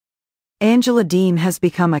Angela Deem has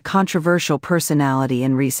become a controversial personality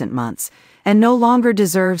in recent months, and no longer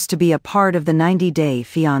deserves to be a part of the 90-Day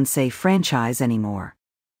Fiancé franchise anymore.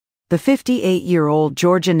 The 58-year-old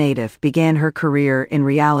Georgia native began her career in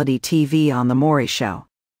reality TV on The Maury Show.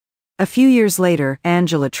 A few years later,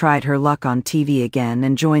 Angela tried her luck on TV again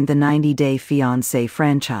and joined the 90-Day Fiancé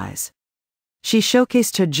franchise. She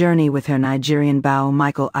showcased her journey with her Nigerian beau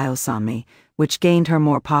Michael Iosami, which gained her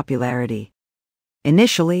more popularity.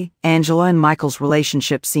 Initially, Angela and Michael's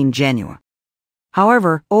relationship seemed genuine.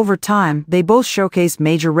 However, over time, they both showcased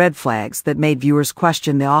major red flags that made viewers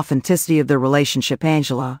question the authenticity of their relationship.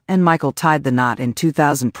 Angela and Michael tied the knot in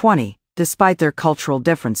 2020, despite their cultural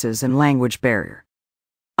differences and language barrier.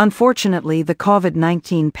 Unfortunately, the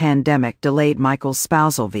COVID-19 pandemic delayed Michael's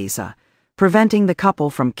spousal visa, preventing the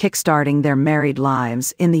couple from kickstarting their married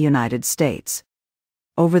lives in the United States.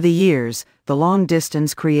 Over the years, the long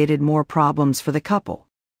distance created more problems for the couple.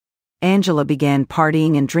 Angela began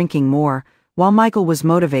partying and drinking more, while Michael was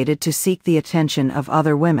motivated to seek the attention of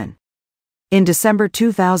other women. In December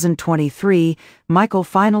 2023, Michael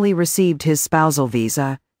finally received his spousal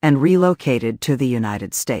visa and relocated to the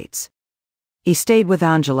United States. He stayed with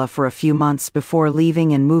Angela for a few months before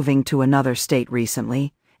leaving and moving to another state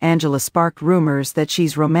recently. Angela sparked rumors that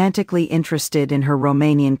she's romantically interested in her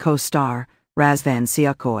Romanian co-star, Razvan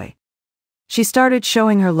Ciucoi. She started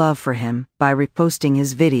showing her love for him by reposting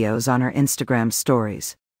his videos on her Instagram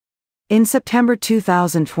stories. In September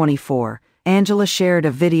 2024, Angela shared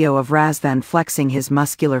a video of Razvan flexing his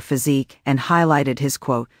muscular physique and highlighted his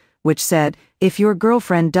quote, which said, "If your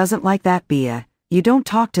girlfriend doesn't like that bia, you don't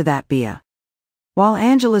talk to that bia." While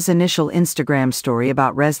Angela's initial Instagram story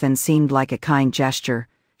about Razvan seemed like a kind gesture,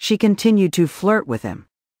 she continued to flirt with him.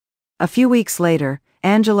 A few weeks later,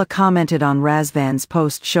 Angela commented on Razvan's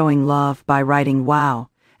post showing love by writing "wow"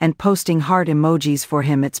 and posting heart emojis for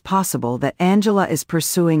him. It's possible that Angela is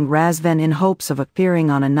pursuing Razvan in hopes of appearing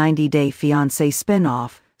on a 90-Day Fiancé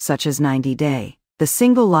spin-off, such as 90 Day, The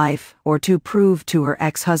Single Life, or to prove to her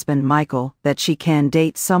ex-husband Michael that she can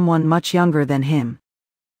date someone much younger than him.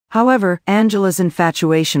 However, Angela's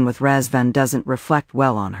infatuation with Razvan doesn't reflect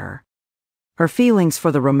well on her. Her feelings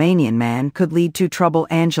for the Romanian man could lead to trouble.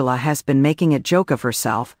 Angela has been making a joke of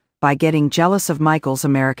herself by getting jealous of Michael's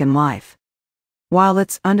American life. While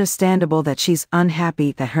it's understandable that she's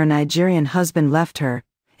unhappy that her Nigerian husband left her,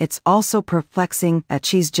 it's also perplexing that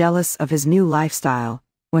she's jealous of his new lifestyle,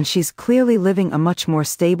 when she's clearly living a much more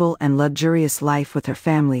stable and luxurious life with her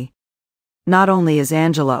family. Not only is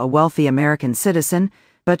Angela a wealthy American citizen,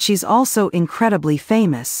 but she's also incredibly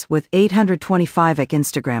famous, with 825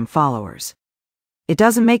 Instagram followers. It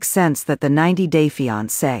doesn't make sense that the 90-Day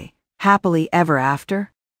Fiancé, happily ever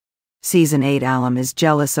after? Season 8 alum is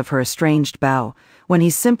jealous of her estranged beau, when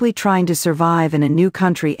he's simply trying to survive in a new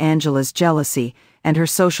country. Angela's jealousy and her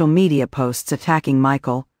social media posts attacking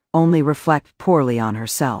Michael only reflect poorly on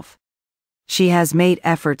herself. She has made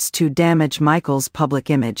efforts to damage Michael's public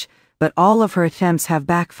image, but all of her attempts have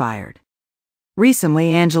backfired.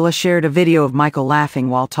 Recently, Angela shared a video of Michael laughing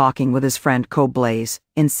while talking with his friend Blaze,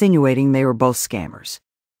 insinuating they were both scammers.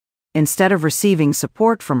 Instead of receiving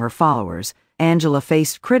support from her followers, Angela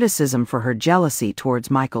faced criticism for her jealousy towards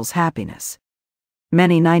Michael's happiness.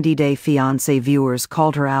 Many 90-Day Fiancé viewers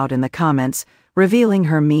called her out in the comments, revealing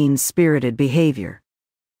her mean-spirited behavior.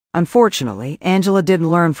 Unfortunately, Angela didn't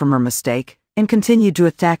learn from her mistake and continued to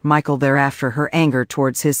attack Michael thereafter. Her anger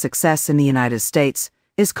towards his success in the United States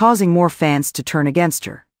is causing more fans to turn against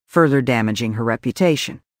her, further damaging her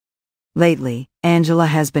reputation. Lately, Angela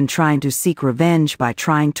has been trying to seek revenge by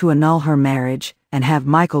trying to annul her marriage and have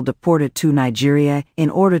Michael deported to Nigeria in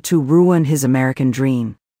order to ruin his American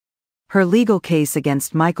dream. Her legal case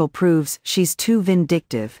against Michael proves she's too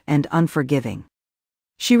vindictive and unforgiving.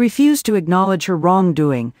 She refused to acknowledge her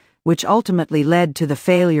wrongdoing, which ultimately led to the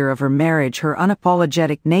failure of her marriage. Her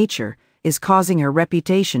unapologetic nature is causing her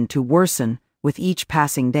reputation to worsen with each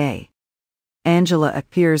passing day. Angela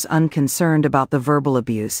appears unconcerned about the verbal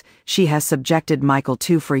abuse she has subjected Michael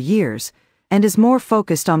to for years, and is more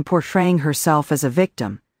focused on portraying herself as a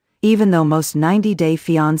victim. Even though most 90-Day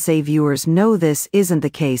Fiancé viewers know this isn't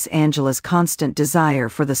the case, Angela's constant desire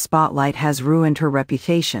for the spotlight has ruined her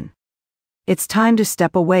reputation. It's time to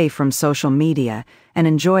step away from social media and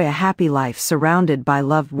enjoy a happy life surrounded by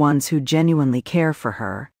loved ones who genuinely care for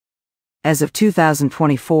her. As of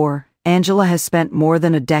 2024, Angela has spent more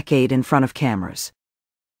than a decade in front of cameras.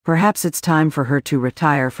 Perhaps it's time for her to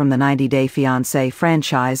retire from the 90-Day Fiancé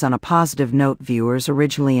franchise. On a positive note, viewers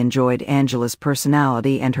originally enjoyed Angela's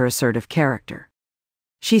personality and her assertive character.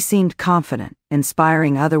 She seemed confident,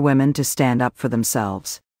 inspiring other women to stand up for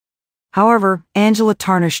themselves. However, Angela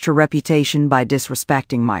tarnished her reputation by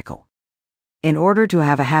disrespecting Michael. In order to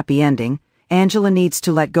have a happy ending, Angela needs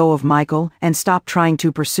to let go of Michael and stop trying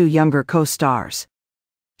to pursue younger co-stars.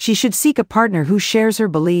 She should seek a partner who shares her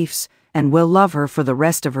beliefs and will love her for the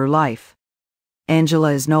rest of her life.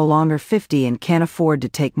 Angela is no longer 50 and can't afford to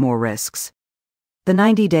take more risks. The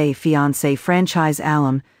 90-Day Fiancé franchise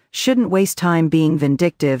alum shouldn't waste time being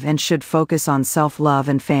vindictive and should focus on self-love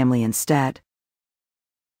and family instead.